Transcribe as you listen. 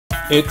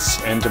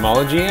It's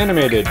Entomology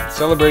Animated,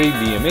 celebrating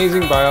the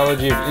amazing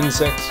biology of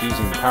insects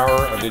using the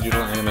power of digital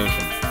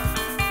animation.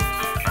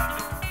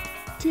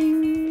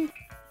 Ding!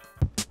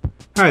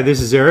 Hi,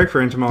 this is Eric for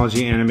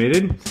Entomology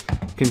Animated,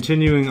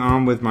 continuing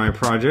on with my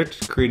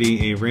project,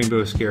 creating a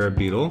Rainbow Scarab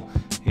beetle,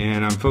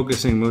 and I'm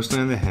focusing mostly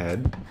on the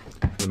head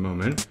for the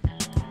moment.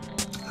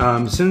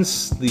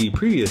 Since the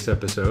previous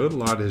episode, a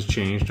lot has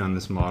changed on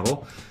this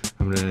model.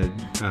 I'm going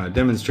to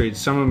demonstrate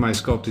some of my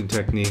sculpting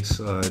techniques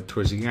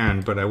towards the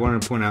end, but I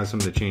want to point out some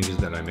of the changes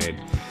that I made.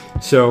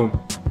 So,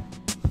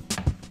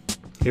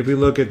 if we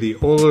look at the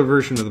older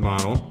version of the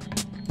model,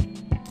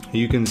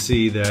 you can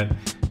see that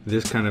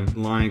this kind of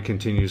line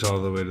continues all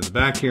the way to the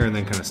back here and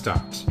then kind of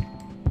stops.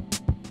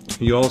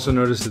 You also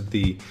notice that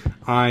the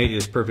eye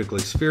is perfectly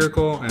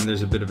spherical and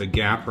there's a bit of a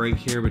gap right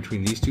here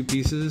between these two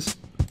pieces.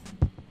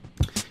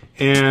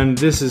 And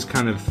this is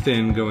kind of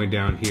thin going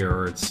down here,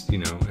 or it's,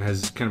 it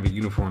has kind of a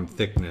uniform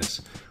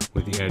thickness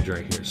with the edge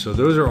right here. So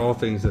those are all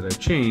things that I've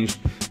changed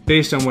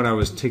based on what I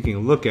was taking a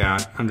look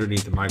at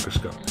underneath the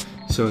microscope.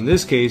 So in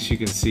this case, you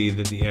can see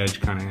that the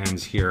edge kind of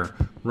ends here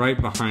right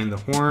behind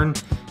the horn.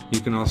 You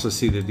can also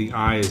see that the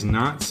eye is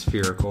not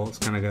spherical. It's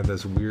kind of got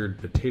this weird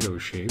potato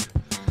shape,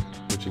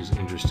 which is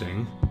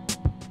interesting.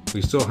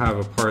 We still have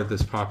a part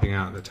that's popping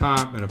out at the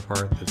top and a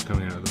part that's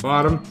coming out at the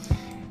bottom.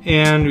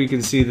 And we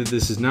can see that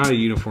this is not a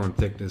uniform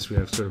thickness. We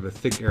have sort of a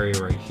thick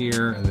area right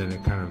here, and then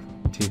it kind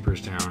of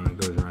tapers down and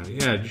goes around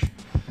the edge.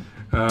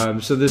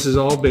 So this is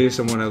all based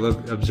on what I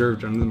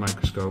observed under the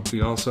microscope.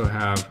 We also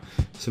have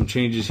some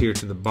changes here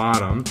to the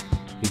bottom.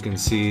 You can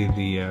see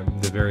the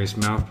various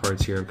mouth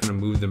parts here. I've kind of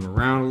moved them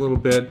around a little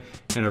bit,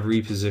 and I've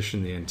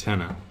repositioned the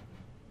antenna.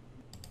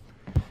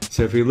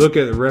 So if you look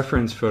at the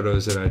reference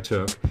photos that I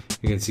took,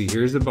 you can see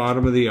here's the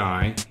bottom of the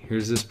eye.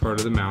 Here's this part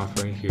of the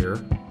mouth right here.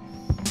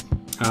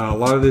 A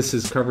lot of this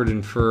is covered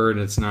in fur and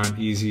it's not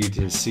easy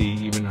to see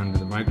even under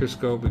the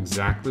microscope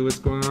exactly what's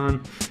going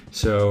on.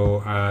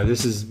 So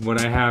this is what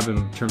I have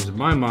in terms of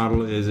my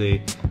model is a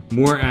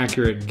more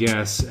accurate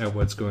guess at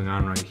what's going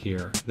on right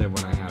here than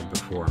what I had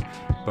before.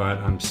 But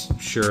I'm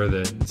sure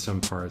that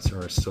some parts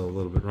are still a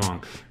little bit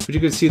wrong. But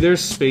you can see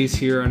there's space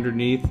here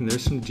underneath and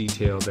there's some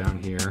detail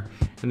down here.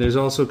 And there's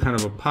also kind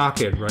of a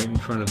pocket right in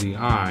front of the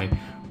eye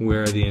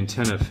where the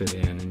antenna fit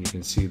in. And you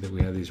can see that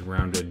we have these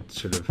rounded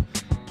sort of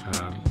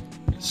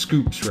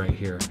scoops right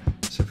here.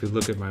 So if you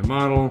look at my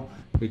model,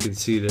 we can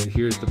see that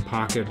here's the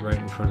pocket right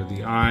in front of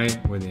the eye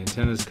where the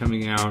antenna is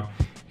coming out,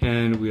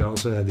 and we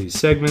also have these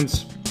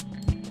segments,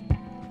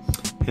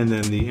 and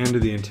then the end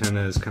of the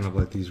antenna is kind of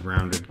like these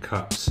rounded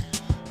cups.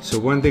 So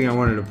one thing I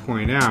wanted to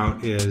point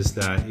out is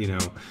that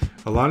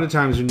a lot of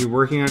times when you're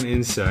working on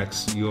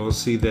insects, you'll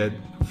see that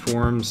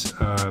forms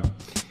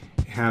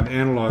have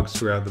analogs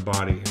throughout the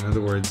body. In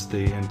other words,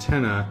 the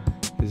antenna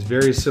is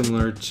very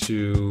similar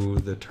to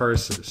the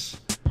tarsus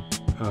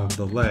of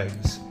the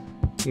legs.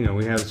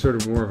 We have sort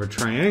of more of a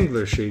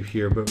triangular shape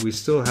here, but we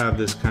still have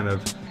this kind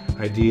of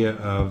idea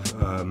of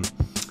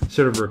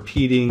sort of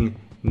repeating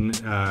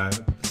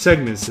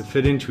segments that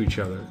fit into each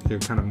other. They're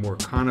kind of more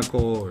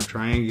conical or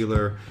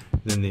triangular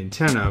than the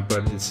antenna,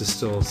 but it's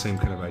still the same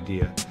kind of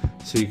idea.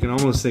 So you can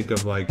almost think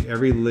of like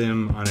every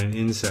limb on an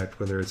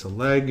insect, whether it's a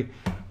leg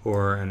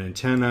or an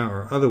antenna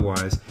or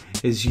otherwise,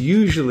 is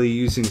usually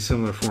using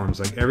similar forms.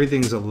 Like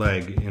everything's a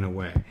leg in a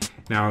way.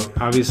 Now,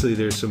 obviously,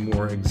 there's some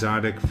more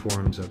exotic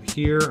forms up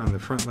here on the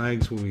front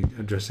legs. We'll be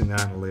addressing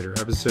that in a later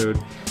episode.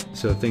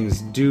 So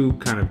things do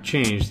kind of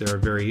change. There are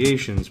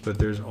variations, but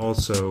there's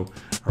also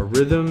a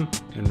rhythm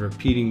and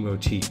repeating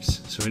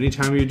motifs. So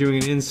anytime you're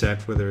doing an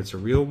insect, whether it's a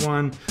real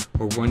one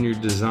or one you're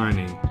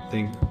designing,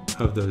 think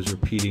of those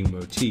repeating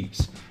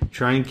motifs.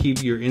 Try and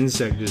keep your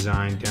insect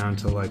design down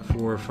to like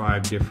 4 or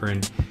 5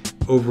 different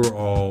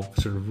overall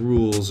sort of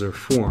rules or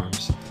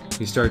forms.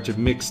 You start to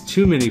mix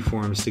too many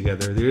forms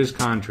together, there's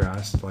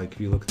contrast. Like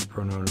if you look at the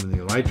pronotum and the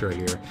elytra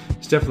here,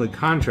 there's definitely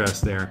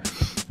contrast there,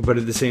 but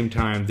at the same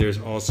time there's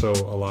also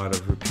a lot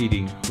of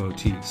repeating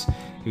motifs.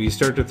 If you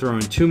start to throw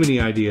in too many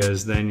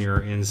ideas, then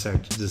your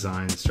insect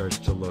design starts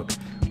to look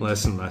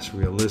less and less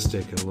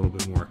realistic and a little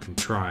bit more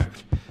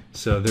contrived.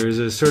 So there's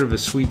a sort of a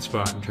sweet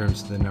spot in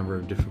terms of the number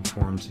of different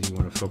forms that you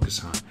want to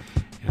focus on.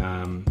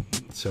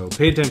 So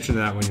pay attention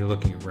to that when you're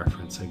looking at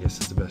reference, I guess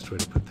is the best way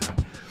to put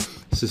that.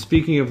 So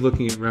speaking of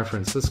looking at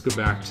reference, let's go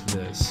back to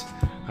this.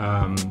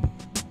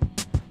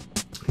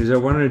 Because I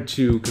wanted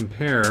to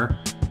compare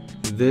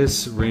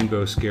this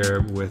rainbow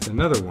scarab with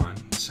another one.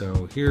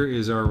 So here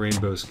is our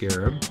rainbow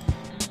scarab.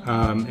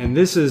 And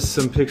this is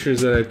some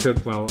pictures that I took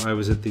while I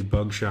was at the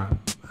bug shot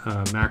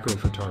macro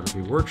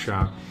photography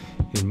workshop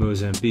in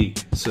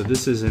Mozambique. So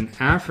this is an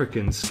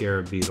African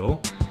scarab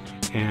beetle,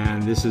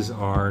 and this is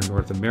our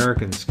North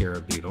American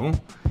scarab beetle.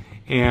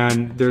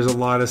 And there's a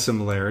lot of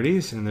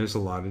similarities and there's a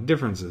lot of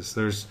differences.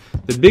 There's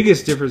the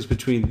biggest difference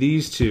between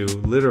these two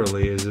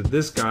literally is that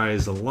this guy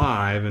is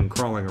alive and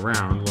crawling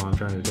around while I'm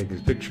trying to take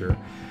his picture,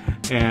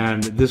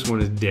 and this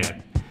one is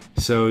dead.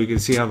 So you can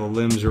see how the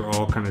limbs are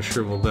all kind of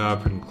shriveled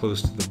up and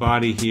close to the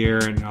body here,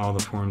 and all the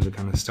forms are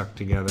kind of stuck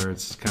together.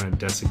 It's kind of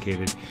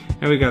desiccated.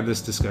 And we got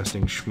this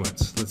disgusting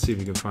schmutz. Let's see if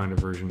we can find a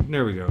version.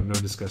 There we go. No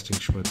disgusting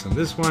schmutz on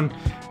this one.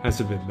 That's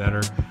a bit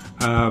better.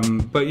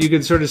 But you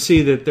can sort of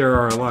see that there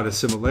are a lot of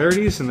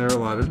similarities and there are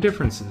a lot of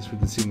differences. We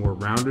can see more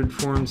rounded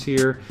forms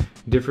here,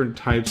 different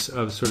types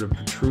of sort of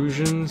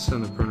protrusions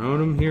on the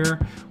pronotum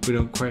here. We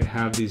don't quite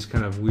have these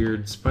kind of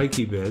weird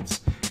spiky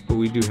bits, but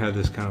we do have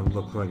this kind of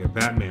look like a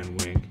Batman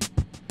wing.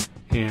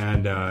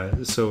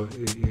 And so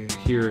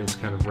here it's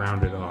kind of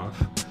rounded off.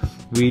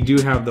 We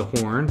do have the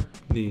horn.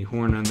 The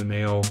horn on the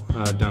male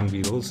dung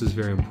beetles is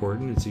very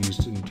important. It's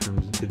used in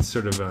terms, it's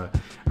sort of a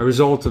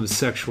result of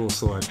sexual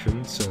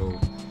selection. So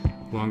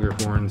longer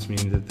horns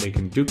mean that they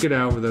can duke it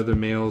out with other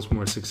males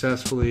more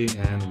successfully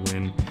and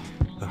win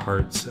the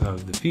hearts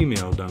of the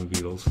female dung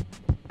beetles.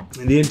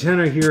 And the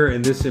antennae here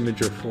in this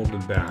image are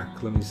folded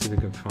back. Let me see if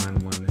I can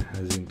find one that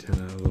has the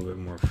antenna a little bit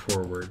more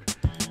forward.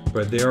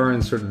 But they are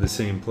in sort of the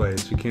same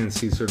place. You can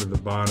see sort of the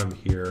bottom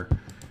here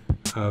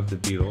of the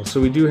beetle.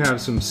 So we do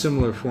have some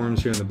similar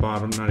forms here on the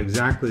bottom, not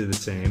exactly the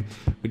same.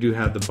 We do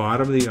have the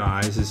bottom of the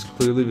eyes is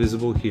clearly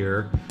visible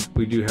here.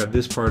 We do have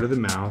this part of the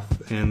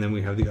mouth, and then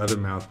we have the other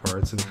mouth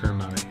parts and a fair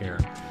amount of hair.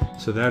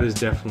 So that is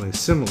definitely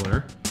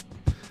similar.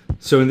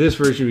 So in this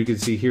version, we can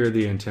see here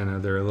the antenna,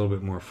 they're a little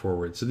bit more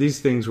forward. So these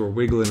things were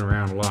wiggling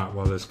around a lot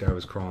while this guy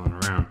was crawling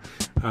around.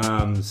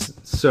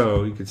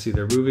 So you can see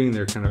they're moving,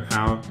 they're kind of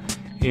out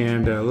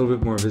and a little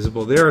bit more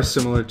visible. They are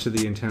similar to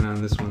the antenna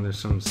on this one. There's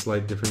some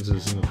slight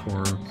differences in the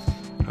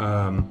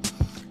form.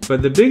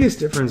 But the biggest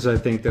difference I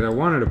think that I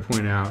wanted to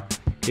point out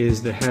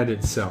is the head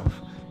itself.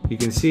 You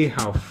can see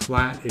how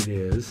flat it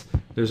is.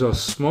 There's a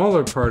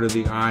smaller part of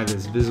the eye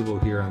that's visible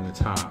here on the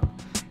top.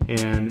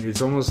 And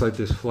it's almost like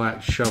this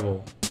flat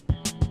shovel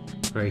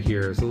right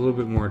here. It's a little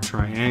bit more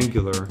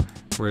triangular,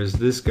 whereas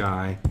this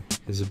guy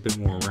is a bit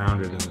more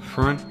rounded in the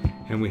front,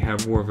 and we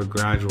have more of a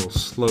gradual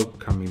slope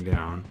coming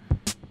down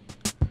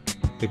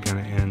that kind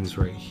of ends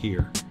right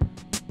here.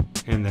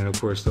 And then of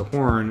course the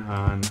horn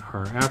on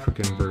our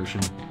African version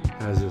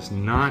has this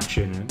notch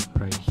in it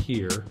right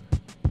here,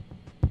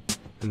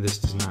 and this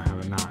does not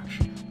have a notch.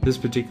 This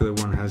particular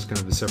one has kind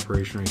of a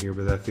separation right here,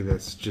 but I think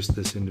that's just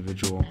this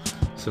individual.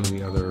 Some of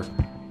the other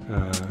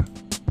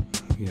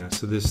yeah,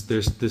 so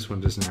this one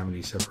doesn't have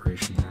any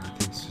separation there. I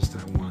think it's just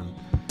that one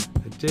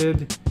that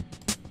did.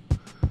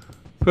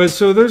 But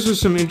so those are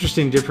some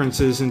interesting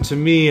differences, and to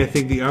me, I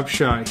think the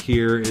upshot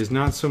here is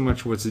not so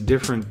much what's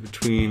different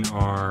between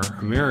our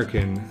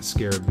American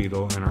scarab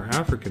beetle and our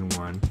African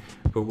one,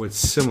 but what's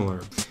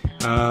similar.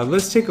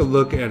 Let's take a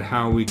look at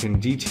how we can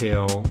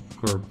detail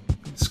or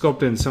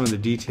sculpt in some of the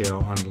detail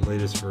on the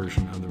latest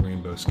version of the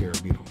Rainbow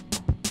Scarab beetle.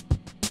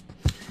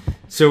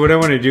 So what I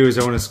want to do is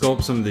I want to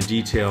sculpt some of the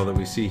detail that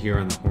we see here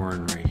on the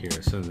horn right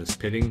here, so this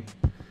pitting.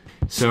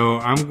 So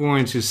I'm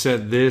going to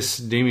set this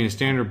Damien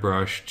Standard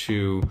brush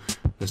to,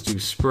 let's do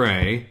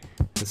spray.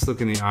 Let's look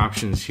in the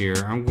options here.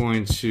 I'm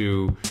going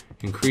to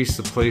increase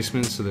the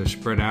placement so they're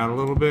spread out a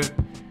little bit,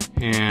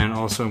 and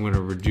also I'm going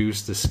to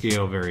reduce the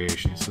scale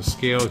variation. So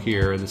scale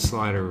here, the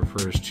slider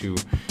refers to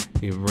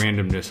the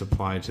randomness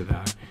applied to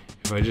that.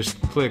 If I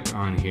just click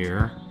on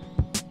here,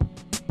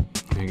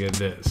 I get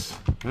this.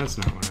 That's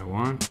not what I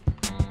want.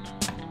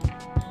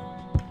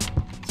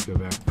 Let's go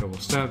back a couple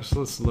steps.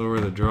 Let's lower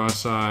the draw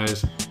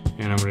size,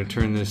 and I'm going to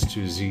turn this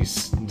to Z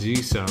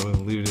sub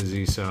and leave it as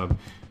Z sub.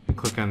 And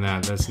click on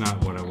that. That's not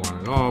what I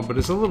want at all, but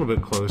it's a little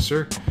bit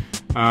closer.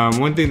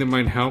 One thing that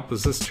might help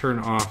is let's turn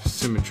off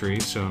symmetry,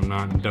 so I'm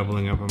not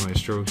doubling up on my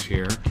strokes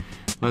here.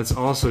 Let's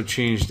also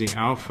change the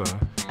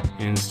alpha.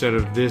 And instead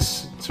of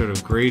this sort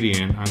of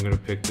gradient, I'm going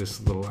to pick this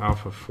little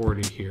alpha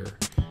 40 here.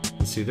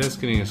 And see, that's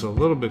getting us a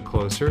little bit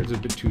closer. It's a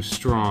bit too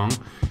strong.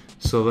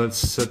 So let's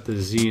set the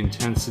Z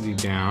intensity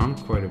down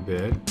quite a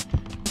bit.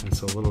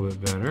 That's a little bit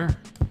better.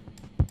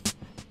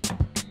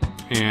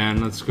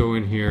 And let's go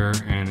in here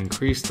and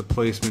increase the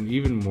placement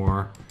even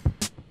more.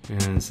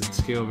 And set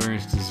scale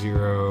variance to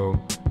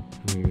 0.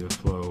 Maybe the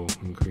flow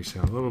increase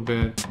that a little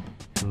bit.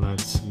 And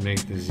let's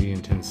make the Z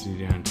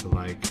intensity down to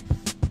like,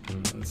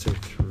 let's say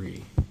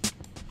 3.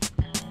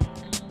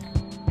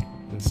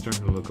 It's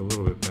starting to look a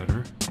little bit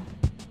better.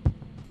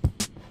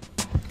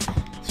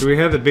 So we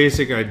have the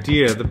basic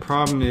idea. The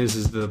problem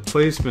is the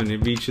placement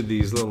of each of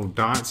these little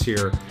dots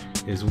here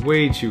is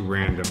way too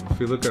random. If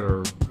we look at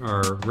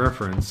our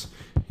reference,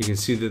 you can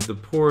see that the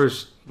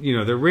pores, you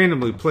know, they're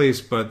randomly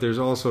placed, but there's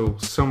also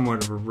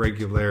somewhat of a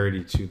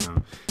regularity to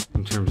them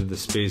in terms of the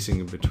spacing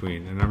in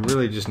between. And I'm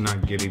really just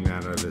not getting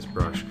that out of this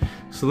brush.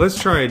 So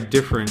let's try a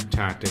different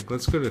tactic.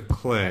 Let's go to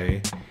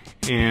clay,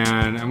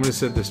 and I'm going to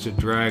set this to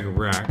drag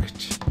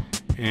rect.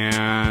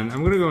 And I'm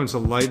going to go into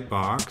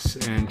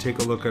Lightbox and take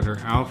a look at our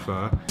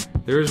alpha.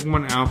 There's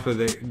one alpha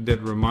that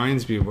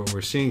reminds me of what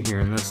we're seeing here,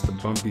 and that's the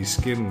bumpy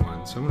skin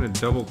one. So I'm going to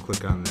double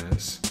click on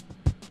this.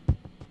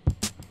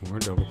 Or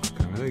double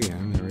click on it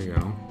again. There we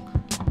go.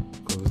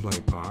 Close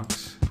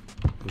Lightbox.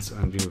 Let's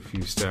undo a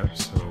few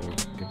steps so we'll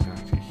get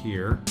back to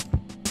here.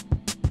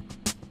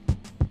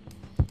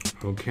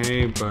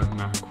 okay, but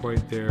not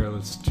quite there.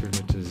 Let's turn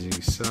it to Z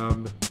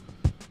sub.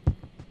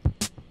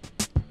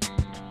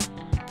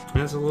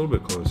 That's a little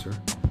bit closer.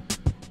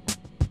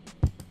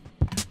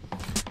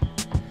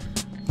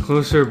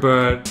 Closer,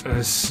 but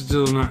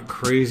still not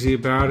crazy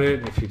about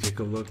it. If you take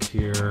a look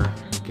here,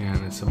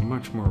 again, it's a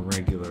much more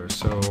regular.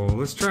 So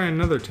let's try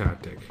another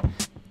tactic.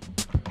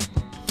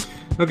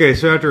 Okay,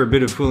 so after a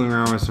bit of fooling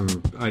around with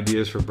some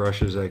ideas for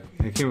brushes, I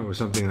came up with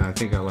something that I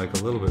think I like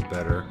a little bit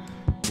better.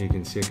 You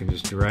can see I can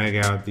just drag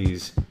out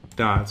these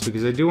dots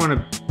because I do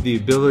want the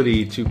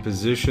ability to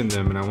position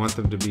them, and I want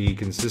them to be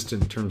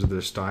consistent in terms of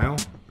their style.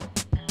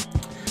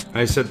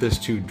 I set this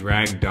to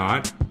drag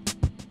dot.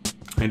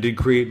 I did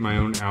create my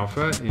own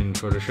alpha in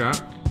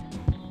Photoshop.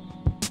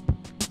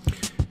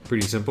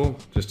 Pretty simple,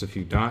 just a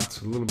few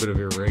dots, a little bit of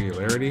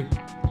irregularity,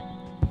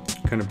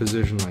 kind of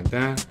position like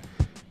that.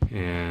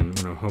 And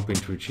what I'm hoping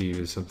to achieve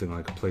is something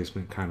like a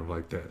placement kind of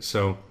like that.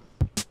 So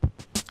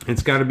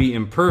it's got to be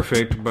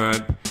imperfect,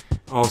 but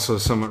also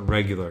somewhat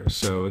regular.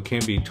 So it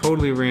can't be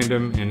totally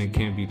random and it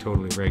can't be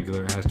totally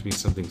regular. It has to be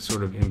something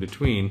sort of in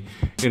between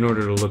in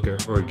order to look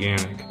at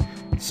organic.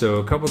 So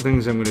a couple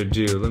things I'm going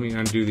to do. Let me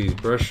undo these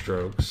brush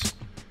strokes.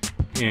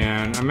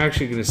 And I'm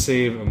actually going to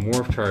save a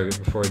morph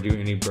target before I do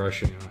any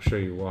brushing. I'll show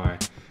you why.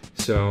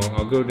 So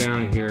I'll go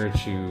down here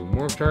to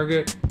morph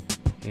target,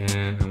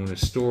 and I'm going to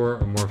store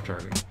a morph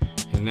target.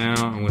 And now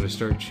I'm going to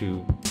start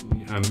to,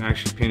 I'm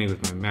actually painting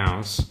with my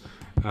mouse,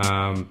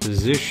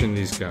 position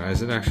these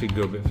guys. It'd actually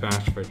go a bit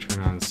faster if I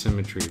turn on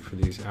symmetry for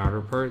these outer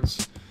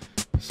parts.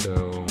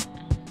 So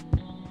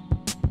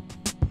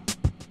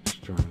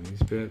just drawing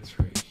these bits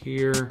right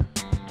here.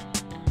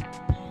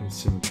 And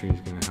symmetry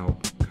is going to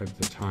help cut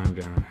the time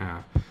down in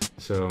half.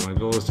 So my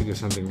goal is to get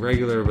something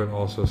regular, but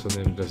also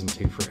something that doesn't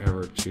take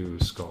forever to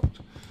sculpt.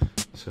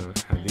 So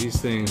I have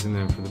these things, and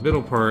then for the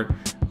middle part,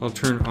 I'll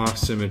turn off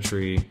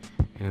symmetry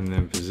and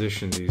then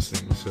position these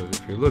things so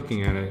that if you're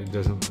looking at it, it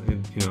doesn't,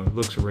 it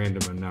looks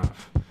random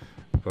enough,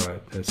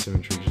 but that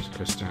symmetry just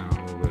cuts down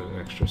a little bit of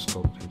extra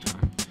sculpting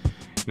time.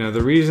 Now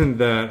the reason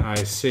that I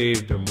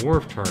saved a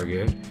morph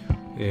target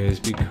is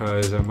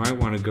because I might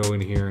want to go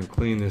in here and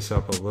clean this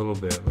up a little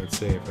bit. Let's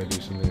say if I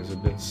do something that's a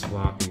bit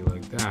sloppy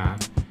like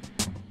that,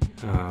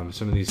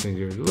 some of these things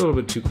are a little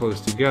bit too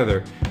close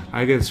together,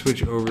 I can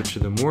switch over to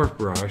the morph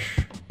brush.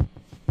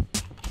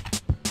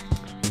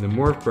 And the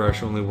morph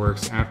brush only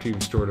works after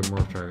you've stored a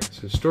morph target.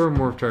 So store a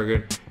morph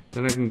target,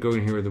 then I can go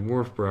in here with the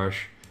morph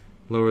brush,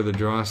 lower the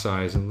draw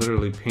size, and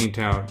literally paint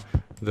out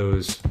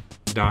those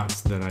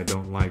dots that I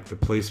don't like the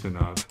placement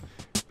of,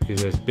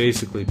 because it's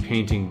basically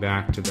painting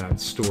back to that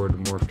stored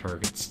morph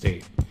target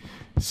state.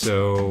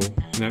 So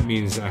that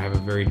means I have a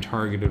very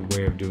targeted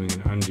way of doing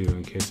an undo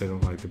in case I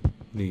don't like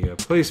the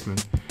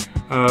placement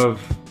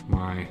of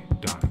my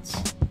dots.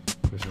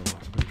 Of course, I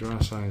lost my draw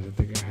size. I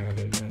think I had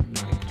it at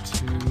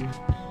 92.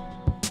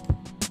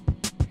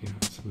 Yeah,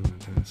 something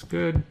like that's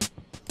good.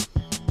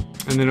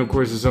 And then, of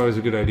course, it's always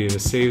a good idea to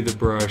save the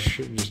brush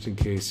just in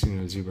case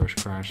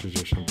ZBrush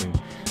crashes or something.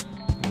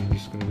 I'm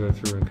just going to go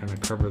through and kind of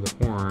cover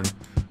the horn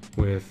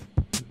with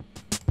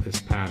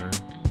this pattern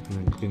and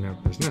then clean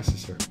up as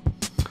necessary.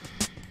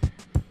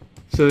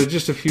 So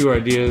just a few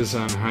ideas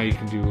on how you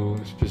can do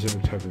a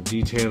specific type of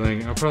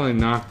detailing. I'll probably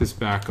knock this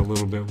back a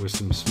little bit with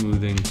some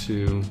smoothing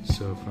too.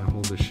 So if I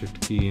hold the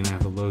shift key and I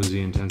have a low Z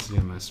intensity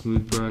on my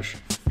smooth brush,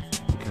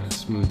 I kind of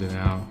smooth it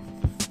out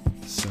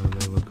so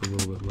they look a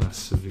little bit less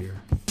severe.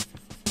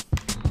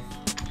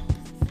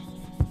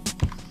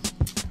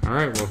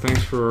 Alright, well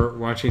thanks for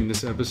watching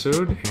this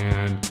episode,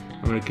 and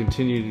I'm going to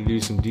continue to do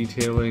some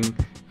detailing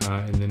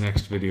in the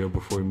next video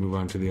before we move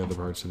on to the other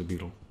parts of the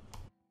beetle.